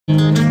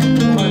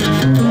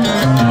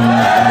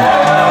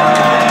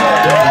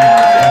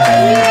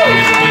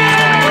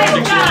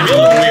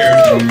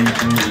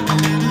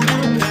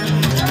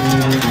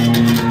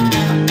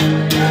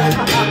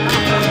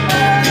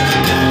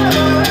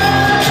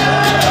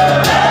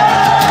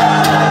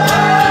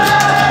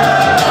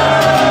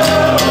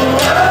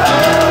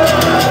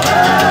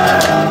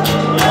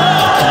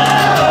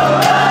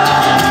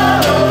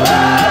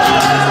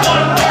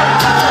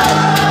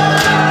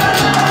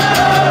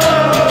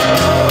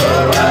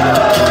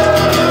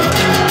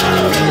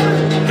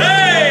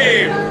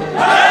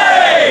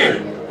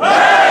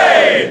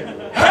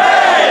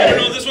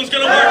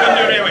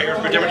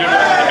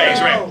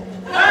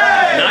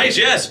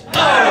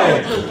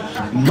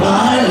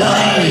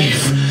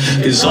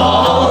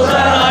all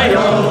that I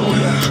own,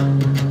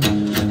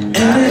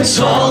 and it's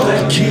all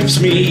that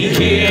keeps me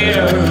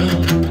here.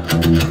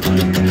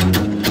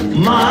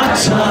 My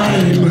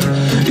time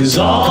is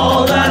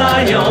all that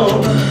I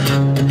own.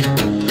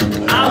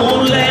 I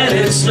won't let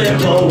it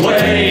slip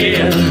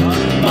away.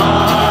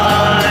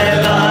 My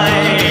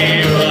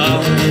life.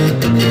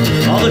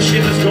 All the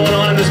shit that's going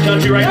on in this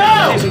country right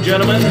now, ladies and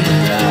gentlemen,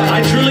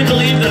 I truly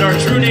believe that our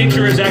true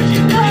nature is actually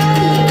pretty cool.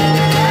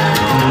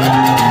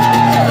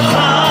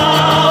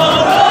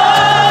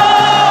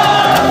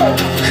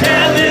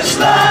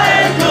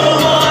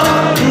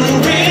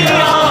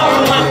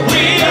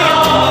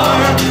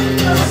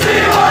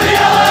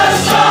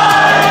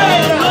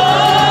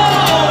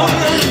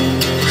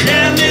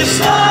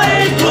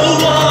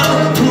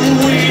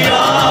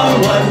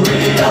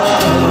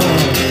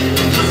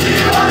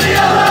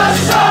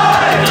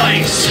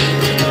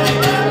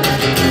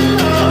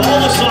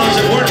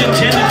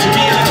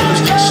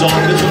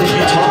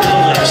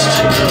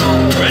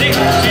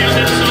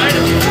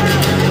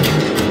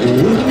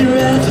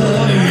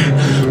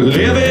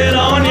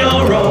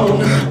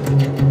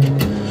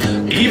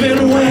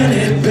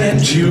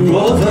 You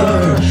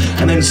over,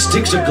 and then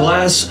sticks a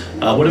glass,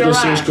 what are those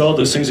things called?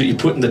 Those things that you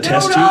put in the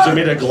test tubes? They're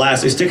made of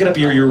glass. They stick it up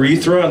your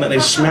urethra, and then they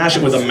smash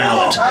it with a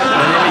mallet, and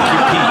then they make you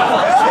pee.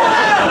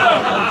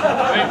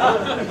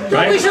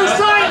 Right?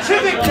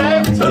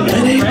 But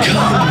when it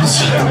comes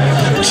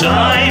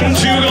time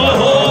to go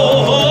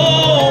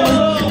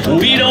home,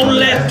 we don't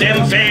let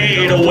them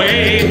fade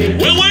away.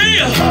 Will we?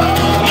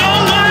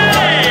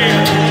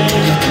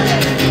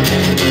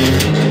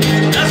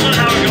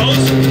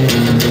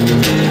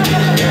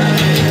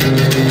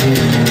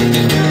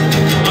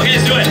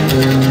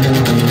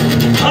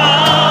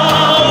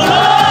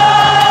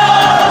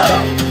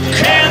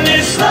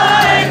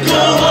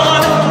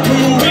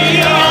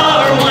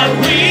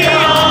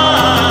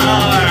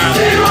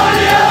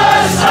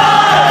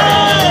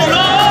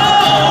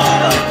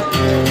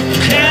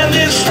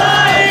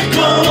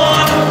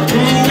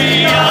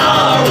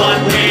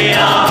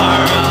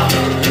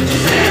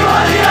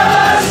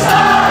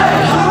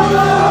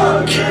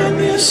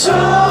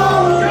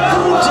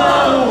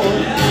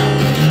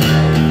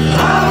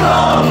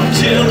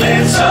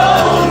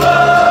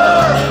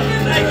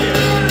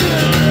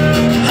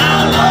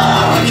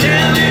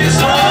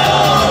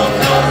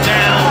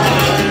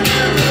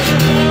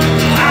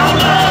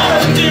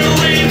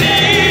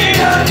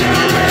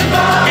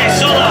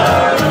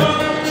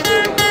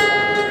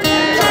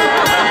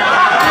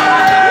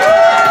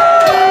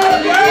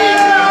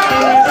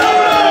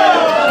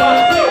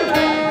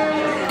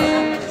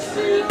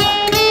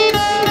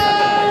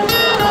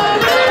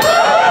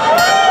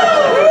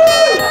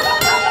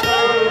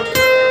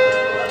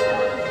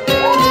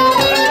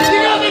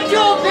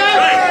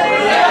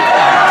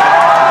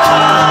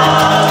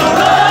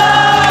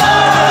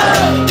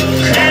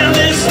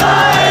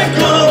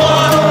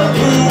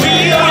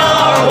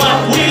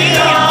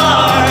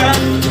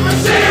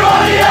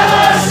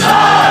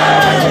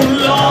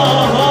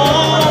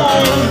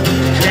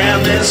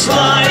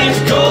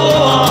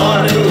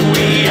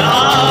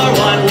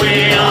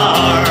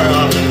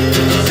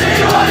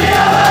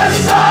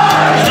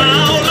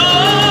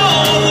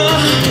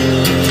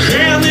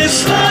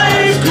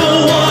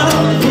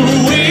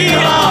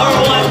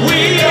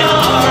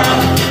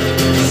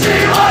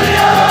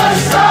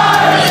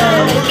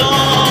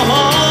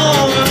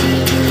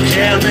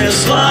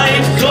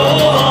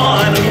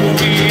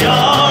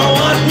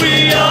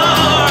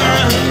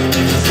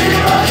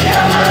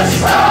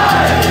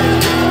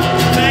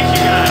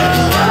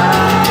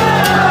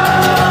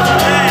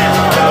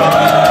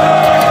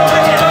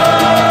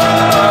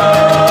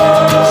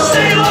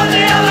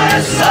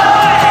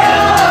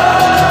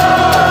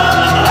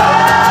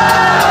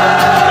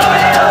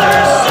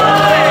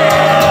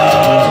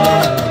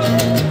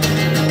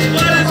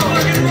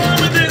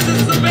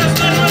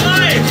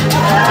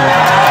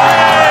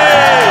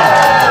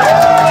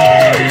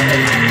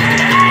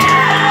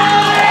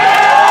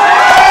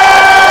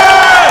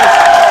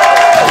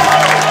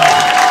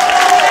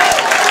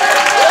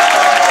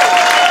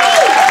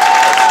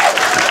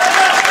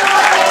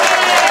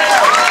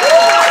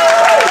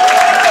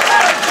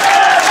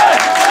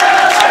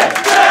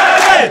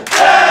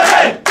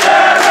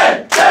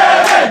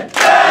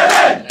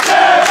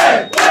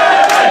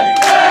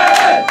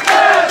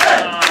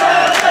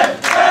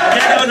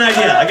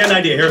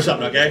 Here's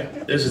something, okay?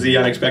 This is the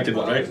unexpected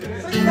one, right?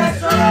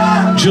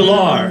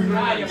 Juular. You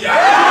want to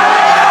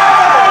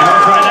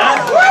try that?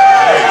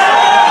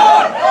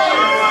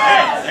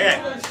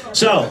 Okay.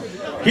 So,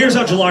 here's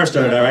how Juular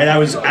started, all right? I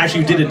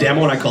did a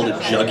demo and I called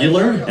it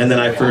Jugular, and then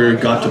I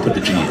forgot to put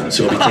the G in,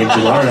 so it became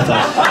Juular, and I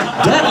thought,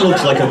 that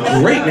looks like a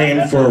great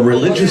name for a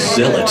religious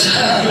zealot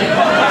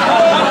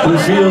who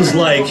feels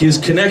like his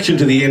connection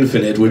to the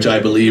infinite, which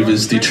I believe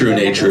is the true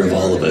nature of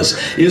all of us,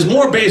 is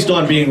more based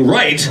on being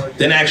right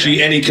than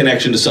actually any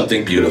connection to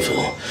something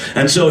beautiful.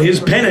 And so his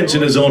penance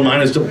in his own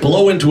mind is to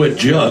blow into a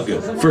jug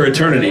for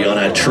eternity on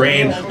a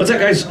train. What's that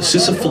guy's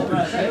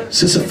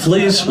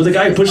Sisyphus? The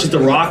guy who pushes the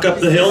rock up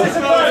the hill?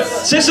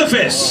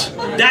 Sisyphus!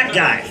 That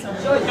guy.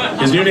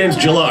 His new name's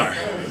Juular.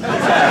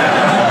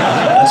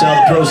 That's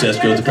how the process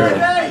goes,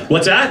 apparently.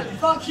 What's that?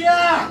 Fuck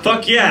yeah!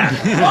 Fuck yeah!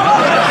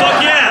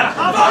 Fuck yeah!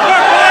 Fuck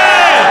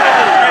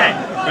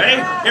yeah! Okay,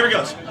 ready? Here it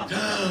goes.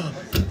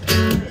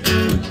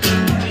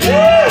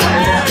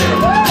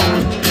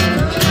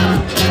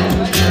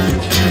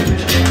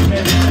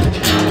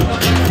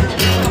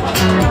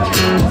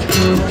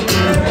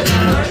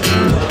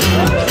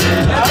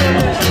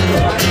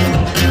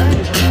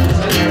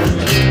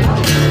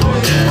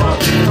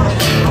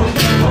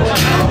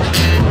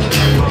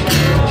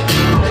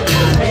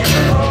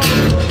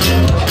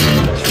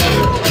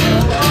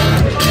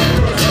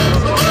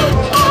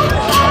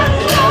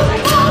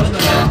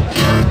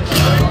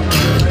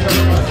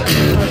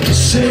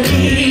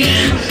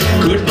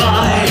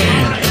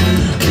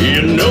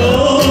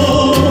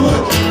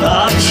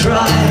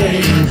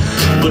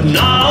 But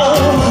now,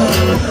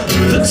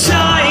 the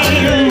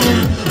time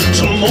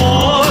to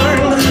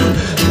mourn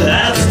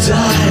has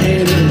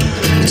died.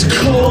 It's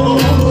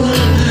cold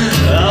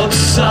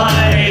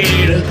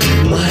outside,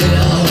 my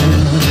love.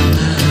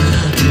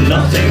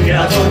 Nothing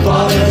ever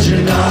bothers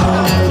you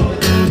now.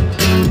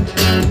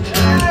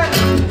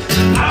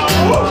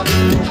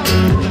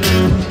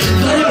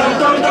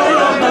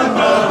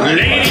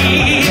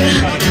 Lady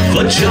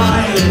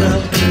vagina,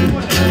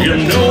 you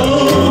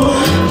know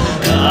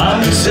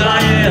I'm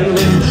dying,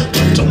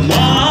 but to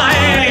my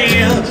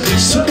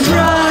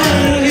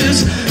surprise,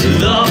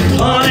 the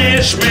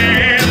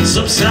punishment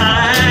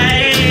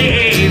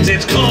subsides.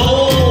 It's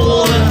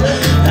cold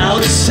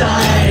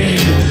outside,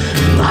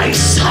 my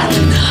son.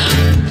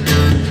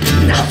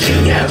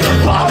 Nothing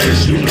ever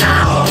bothers you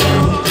now.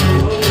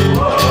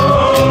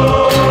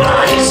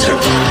 I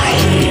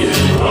survive.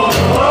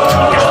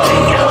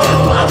 Nothing ever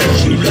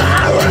bothers you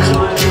now.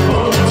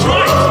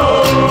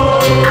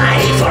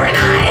 Eye for an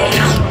eye.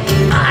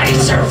 I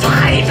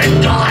survive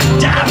and God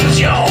damns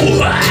you.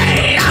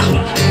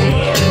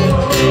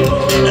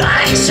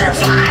 I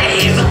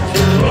survive.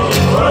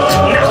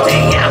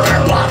 Nothing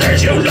ever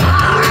bothers you, Lord.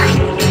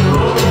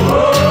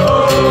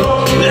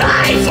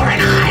 Eye for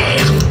an eye.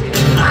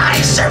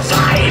 I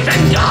survive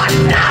and God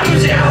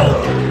damns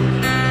you.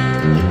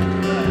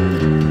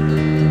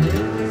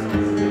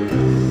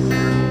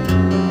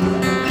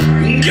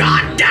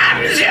 God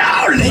damns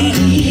you,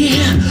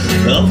 lady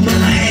of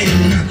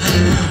mine.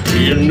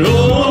 You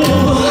know